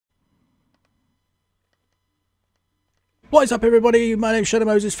What is up, everybody? My name's Shadow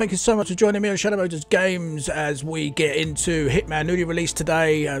Moses. Thank you so much for joining me on Shadow Moses Games as we get into Hitman, newly released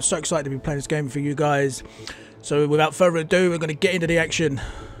today. I'm so excited to be playing this game for you guys. So without further ado, we're going to get into the action.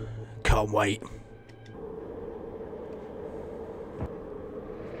 Can't wait.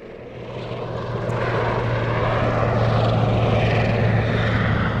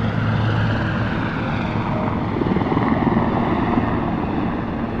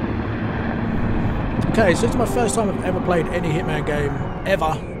 Okay, so this is my first time I've ever played any Hitman game,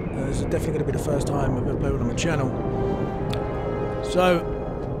 ever. This is definitely going to be the first time I've ever played one on my channel. So,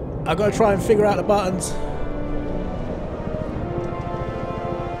 I've got to try and figure out the buttons.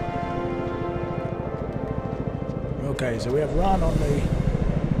 Okay, so we have run on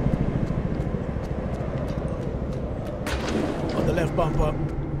the left bumper.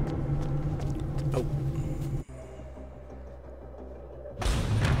 Oh.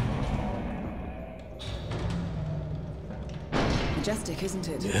 Majestic, isn't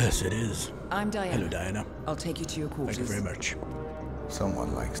it? Yes, it is. I'm Diana. Hello, Diana. I'll take you to your quarters. Thank you very much.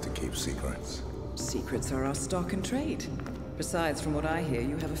 Someone likes to keep secrets. Secrets are our stock and trade. Besides, from what I hear,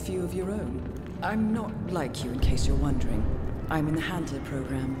 you have a few of your own. I'm not like you, in case you're wondering. I'm in the Handler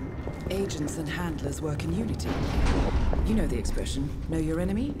program. Agents and handlers work in unity. You know the expression, know your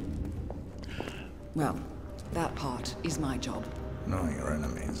enemy? Well, that part is my job. Knowing your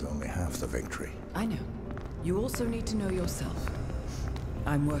enemy is only half the victory. I know. You also need to know yourself.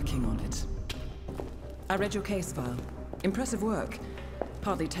 I'm working on it. I read your case file. Impressive work.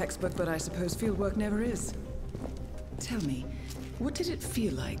 Hardly textbook, but I suppose field work never is. Tell me, what did it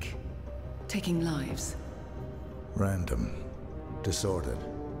feel like, taking lives? Random. Disordered.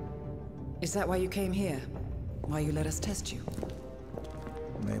 Is that why you came here? Why you let us test you?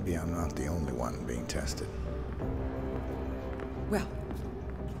 Maybe I'm not the only one being tested. Well,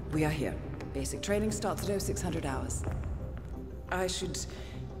 we are here. Basic training starts at 0600 hours. I should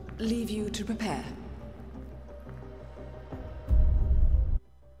leave you to prepare.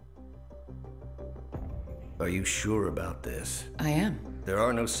 Are you sure about this? I am. There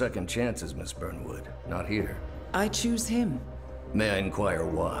are no second chances, Miss Burnwood. Not here. I choose him. May I inquire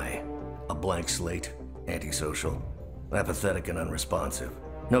why? A blank slate? Antisocial? Apathetic and unresponsive?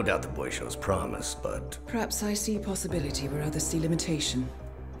 No doubt the boy shows promise, but... Perhaps I see possibility where others see limitation.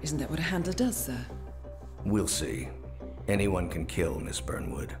 Isn't that what a handler does, sir? We'll see. Anyone can kill Miss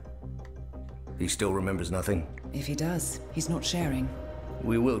Burnwood. He still remembers nothing? If he does, he's not sharing.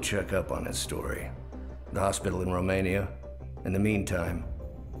 We will check up on his story. The hospital in Romania. In the meantime,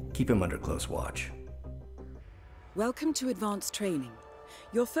 keep him under close watch. Welcome to advanced training.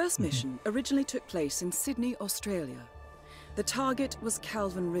 Your first mission originally took place in Sydney, Australia. The target was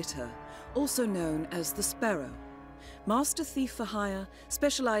Calvin Ritter, also known as the Sparrow. Master thief for hire,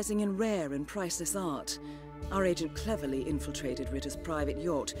 specializing in rare and priceless art. Our agent cleverly infiltrated Ritter's private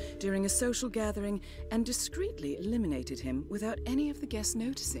yacht during a social gathering and discreetly eliminated him without any of the guests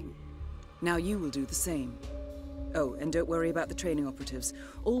noticing. Now you will do the same. Oh, and don't worry about the training operatives.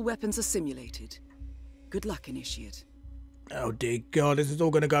 All weapons are simulated. Good luck, Initiate. Oh dear God, this is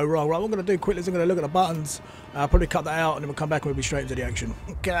all going to go wrong. Right, what I'm going to do quickly is I'm going to look at the buttons. I'll probably cut that out and then we'll come back and we'll be straight into the action.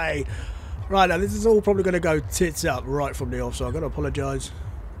 Okay. Right, now this is all probably going to go tits up right from the off, so I've got to apologise.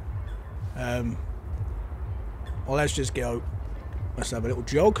 Well, let's just go. Let's have a little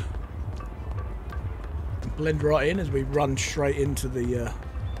jog. Blend right in as we run straight into the...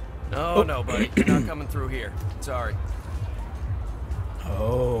 No, no, buddy. You're not coming through here. Sorry.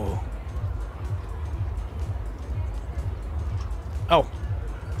 Oh. Oh.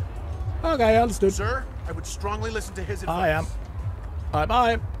 Okay, understood. Sir, I would strongly listen to his advice. I am.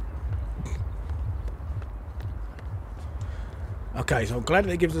 Bye-bye. Okay, so I'm glad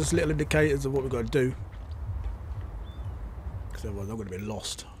that it gives us little indicators of what we've got to do. Because otherwise I'm going to be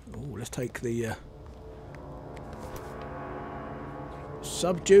lost. Oh, let's take the...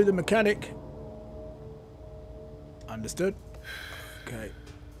 subdue the mechanic. Understood. Okay.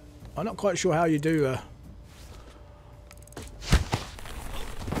 I'm not quite sure how you do...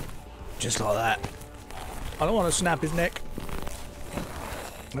 just like that. I don't want to snap his neck. I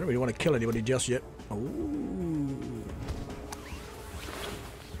don't really want to kill anybody just yet. Ooh.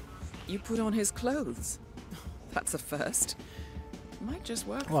 You put on his clothes. That's a first. Might just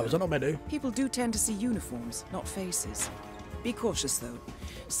work. Oh, was I not meant to? People do tend to see uniforms, not faces. Be cautious, though.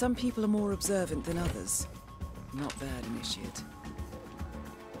 Some people are more observant than others. Not bad, Initiate.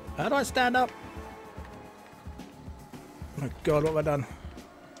 How do I stand up? Oh my God, what have I done?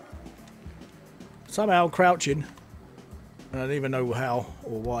 Somehow crouching. I don't even know how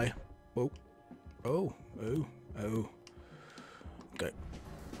or why. Oh. Oh. Oh. Oh. Okay.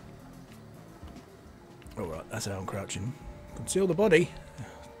 Alright, that's how I'm crouching. Conceal the body.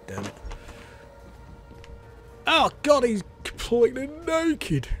 Damn it. Oh god, he's completely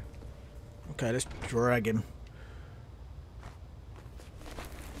naked. Okay, let's drag him.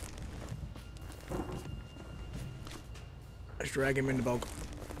 Let's drag him in the bog.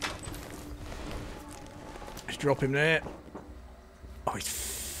 Let's drop him there. Oh, his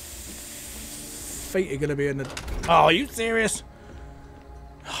feet are going to be in the... Oh, are you serious?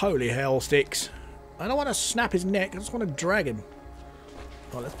 Holy hell, sticks. I don't want to snap his neck. I just want to drag him.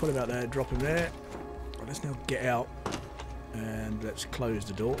 Right, let's put him out there. Drop him there. Right, let's now get out. And let's close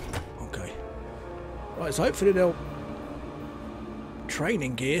the door. Okay. Right, so hopefully they'll...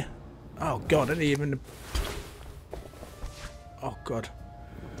 Training gear. Oh, God. I didn't even... Oh, God.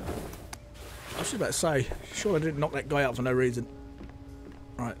 I was just about to say, sure I didn't knock that guy out for no reason.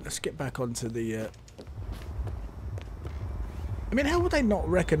 Right, let's get back onto the... I mean, how would they not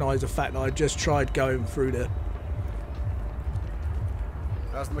recognise the fact that I just tried going through the...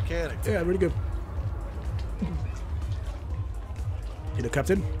 How's the mechanic? Yeah, really good. You the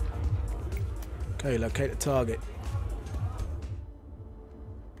captain? Okay, locate the target.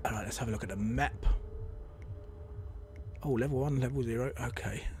 Alright, let's have a look at the map. Oh, level 1, level 0.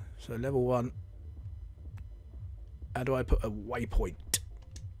 Okay, so level 1. How do I put a waypoint?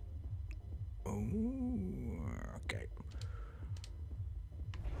 Oh, okay.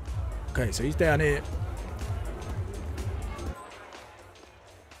 Okay, so he's down here.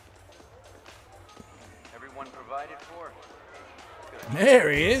 Everyone provided for?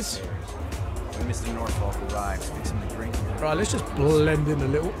 There he is. When Mr. Norfolk arrives, fix him a drink. Right, let's just blend in a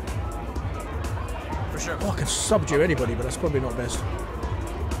little. For sure. Oh, I can subdue anybody, but that's probably not best.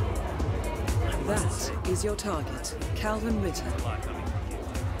 That is your target, Calvin Ritter.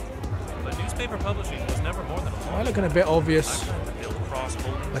 But newspaper publishing was never more than a Am I looking a bit obvious?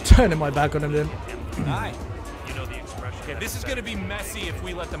 cross-holding. I'm turning my back on him then. Hi. You know the expression. Okay, this is gonna be messy if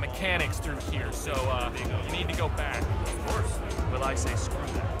we let the mechanics through here, so you need to go back. Of course. Will I say screw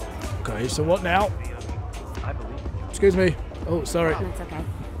that? Okay, so what now? I believe it. Excuse me. Oh, sorry. Oh, it's okay.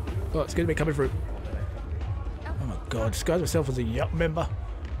 Oh, excuse me, coming through. Oh my god, disguise myself as a Yup member.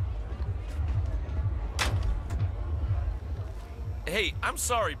 Hey, I'm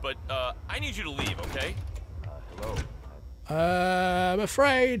sorry, but I need you to leave, okay? Hello. I'm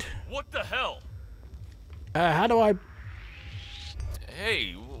afraid. What the hell? How do I...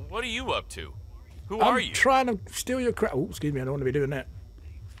 Hey, what are you up to? Who I'm are you? trying to steal your crap. Oh, excuse me, I don't want to be doing that.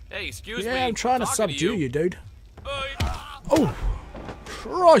 Hey, excuse me. Yeah, I'm trying to talking subdue you, dude. Uh, Oh,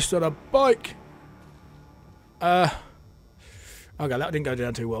 Christ on a bike. Okay, that didn't go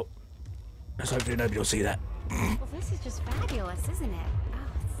down too well. Let's hopefully nobody will see that. Well, this is just fabulous, isn't it? Oh,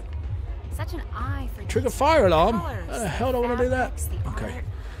 it's such an eye for Trigger detail. fire alarm? Colors, How the hell do I want to do that? fabrics, the Okay. art.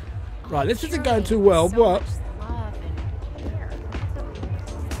 Oh, Right, this isn't curated going too with well, so but... much love and care.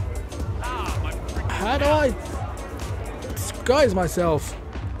 How do I disguise myself?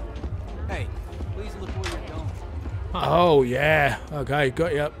 Hey, please look where you're going. Oh, yeah. Okay,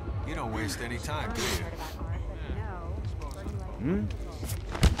 got you. You don't waste any time, do you? No.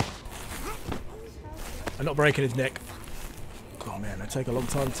 I'm not breaking his neck. Oh, man, that'd take a long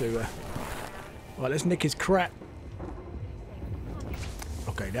time to... Right, let's nick his crap.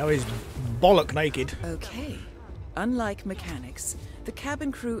 Okay, now he's bollock naked. Okay. Unlike mechanics, the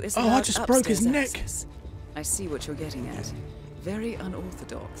cabin crew is Oh, I allowed just broke his upstairs neck. access. I see what you're getting at. Very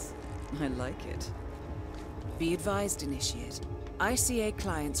unorthodox. I like it. Be advised, Initiate. ICA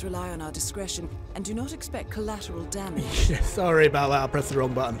clients rely on our discretion and do not expect collateral damage. Yeah, sorry about that, I pressed the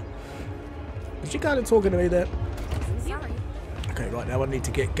wrong button. Was she kind of talking to me there? Sorry. Okay, right, now I need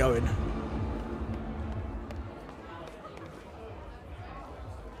to get going.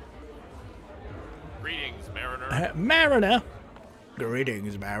 Greetings, Mariner. Mariner!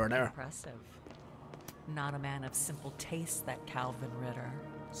 Greetings, Mariner. Impressive. Not a man of simple taste, that Calvin Ritter.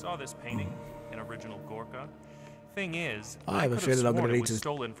 Saw this painting in original Gorka. Thing is, I have a could feeling I'm sworn gonna it need was to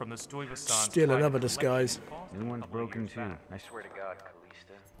stolen from the Stuyvesant steal private another collection disguise. New one's a couple broken years too. back. I swear to God,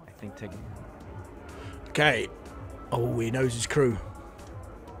 Calista. I think Okay. Oh, he knows his crew.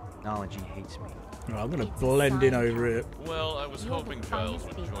 technology hates me. Right, I'm going to blend in over it. Well, I was hoping Giles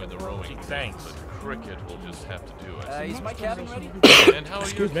would join the rowing. Thanks. But cricket will just have to do it. Is my cabin ready? And how are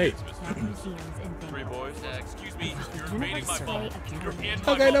Excuse your me. kids, Mr. Three boys? Excuse me, you're invading my phone. You're in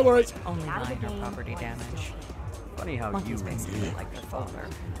my Okay, no phone. worries. Only minor property damage. Funny how you Monkeys basically like their father.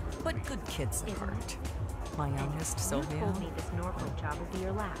 But good kids at heart. My youngest, You Sylvia. told me this Norfolk job would be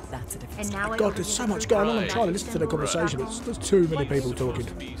your last. That's a different And now I God, there's so much going on. I'm trying to listen to the conversation, but there's too many people talking.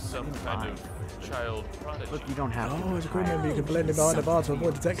 Be some kind of child prodigy. Look, you don't have to. Oh, as a crew member, you can blend in behind the bar to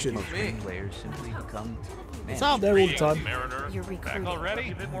avoid detection. Players simply become. It's out there all the time. Mariner, You're back recruiting.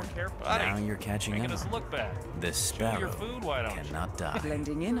 already? A bit more careful. Now you're catching Making up. us look bad. This Show your sparrow food, why don't you? cannot die.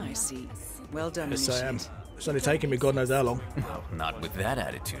 Blending in, I see. Well done, Yes, I am. initiate. It's only taken me God knows how long. Well, not with that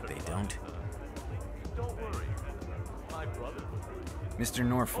attitude, they don't. Mr.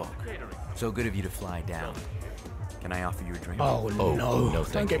 Norfolk, so good of you to fly down. Can I offer you a drink? Oh, no. no, Don't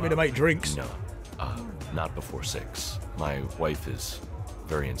thank get you. me to make drinks. No, not before 6. My wife is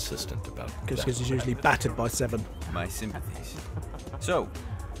very insistent about that. Because he's usually battered by 7. My sympathies. So,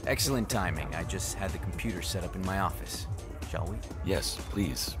 excellent timing. I just had the computer set up in my office. Shall we? Yes,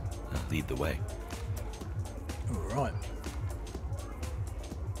 please, lead the way. All right.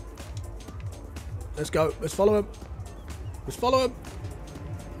 Let's go. Let's follow him. Let's follow him.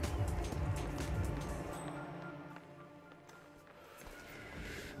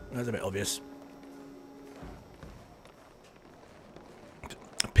 That's a bit obvious.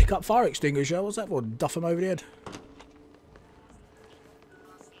 Pick up fire extinguisher. What's that for? Duff him over the head.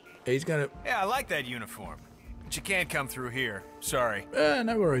 He's gonna. Yeah, I like that uniform. But you can't come through here. Sorry.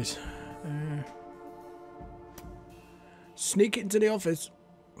 No worries. Sneak it into the office.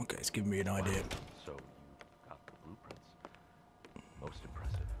 Okay, it's giving me an idea. So, got the blueprints. Most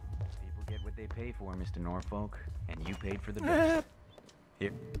impressive. People get what they pay for, Mr. Norfolk. And you paid for the best.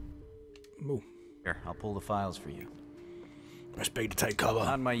 Here. Ooh. Here, I'll pull the files for you. Press B to take cover.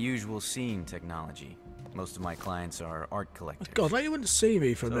 Not my usual scene technology. Most of my clients are art collectors. God, like you wouldn't see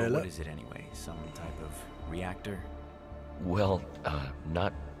me from So there. what Look. is it anyway? Some type of reactor? Well,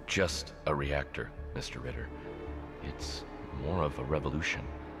 not just a reactor, Mr. Ritter. It's more of a revolution.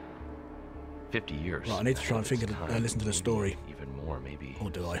 50 years. Right, I need to try and think of the, listen to the story. Even more, maybe. Or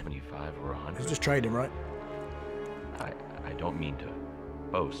do I? 75 or 100. It's just trading, right? I don't mean to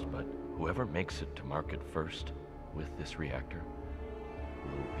boast, but whoever makes it to market first with this reactor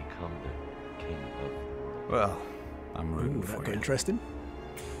will become the king of... Well, I'm rooting Ooh, that for got you. interesting.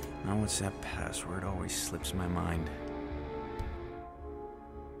 Now what's that password? Always slips my mind.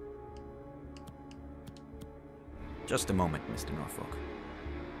 Just a moment, Mr. Norfolk.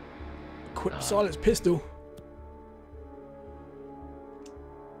 Quick silence pistol.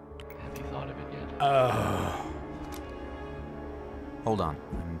 Have you thought of it yet? Hold on,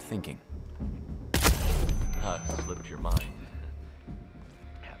 I'm thinking. Slipped your mind.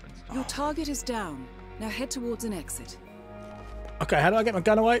 Happens. Your target is down. Now head towards an exit. Okay, how do I get my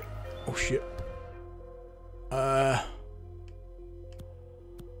gun away? Oh shit.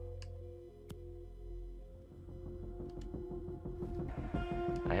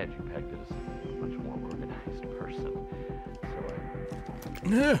 I had you pegged as a much more organized person, so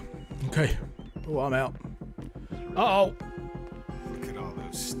Yeah. Okay. Oh, I'm out. Uh-oh. Look at all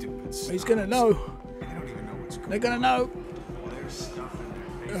those stupid He's gonna know. They don't even know what's going on. They're gonna know. There's stuff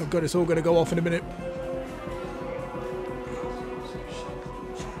in their Oh god, it's all gonna go off in a minute.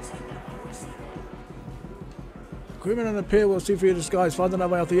 Crewmen on the pier will see through your disguise. Find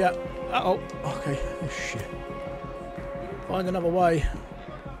another way out the yacht. Uh-oh. Okay. Oh shit. Find another way.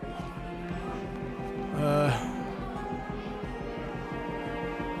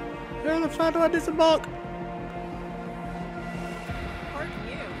 How the fuck do I disembark? Pardon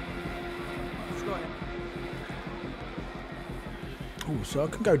you. Let's go ahead. Oh, so I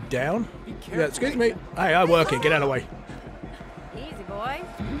can go down? Yeah, excuse me. Hey, I'm working. Get out of the way. Easy, boy.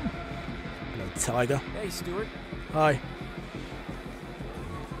 Hello, tiger. Hey, Stuart. Hi.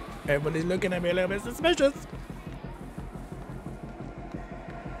 Everybody's looking at me a little bit suspicious.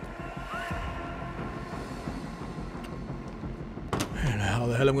 How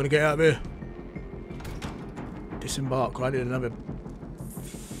the hell am I going to get out of here? Disembark. I need another...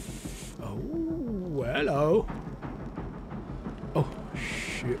 Oh, hello. Oh,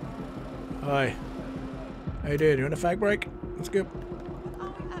 shit. Hi. How you doing? You want a fag break? That's good.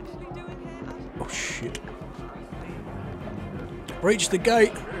 Oh, shit. Breach the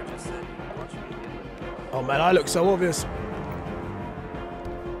gate. Oh, man, I look so obvious.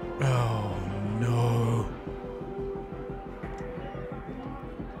 Oh, no.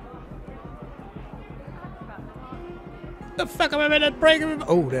 The fuck am I meant to break him?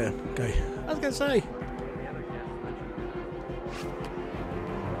 Oh, there. Okay. I was going to say.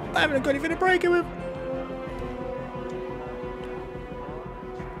 I haven't got anything to break him with.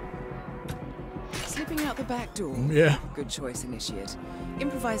 Slipping out the back door. Yeah. Good choice, Initiate.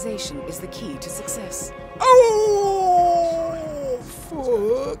 Improvisation is the key to success. Oh,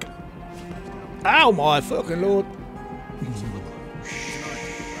 fuck. Ow, my fucking lord.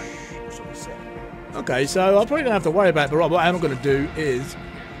 Okay, so I probably don't have to worry about it, but right, what I am going to do is...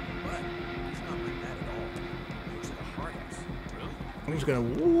 I'm just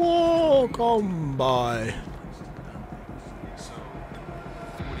going to walk on by.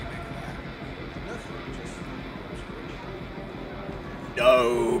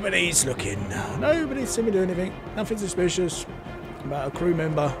 Nobody's looking. Nobody's seen me do anything. Nothing suspicious about a crew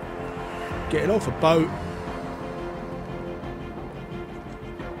member getting off a boat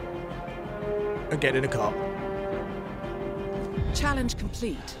and getting in a car. Challenge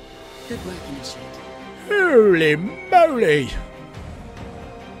complete. Good work, Initiate. Holy moly!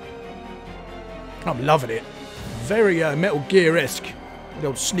 I'm loving it. Very Metal Gear-esque. The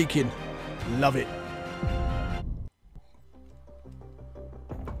old sneaking. Love it.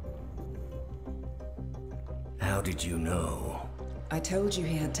 How did you know? I told you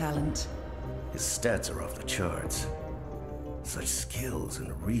he had talent. His stats are off the charts. Such skills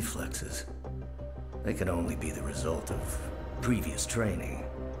and reflexes. They can only be the result of previous training.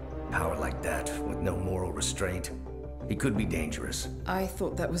 Power like that, with no moral restraint. He could be dangerous. I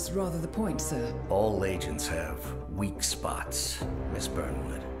thought that was rather the point, sir. All agents have weak spots, Miss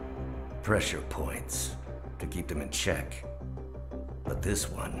Burnwood. Pressure points to keep them in check. But this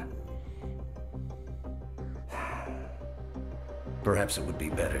one... Perhaps it would be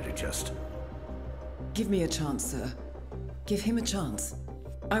better to just... Give me a chance, sir. Give him a chance.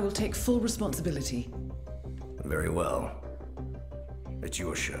 I will take full responsibility. Very well. It's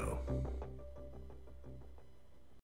your show.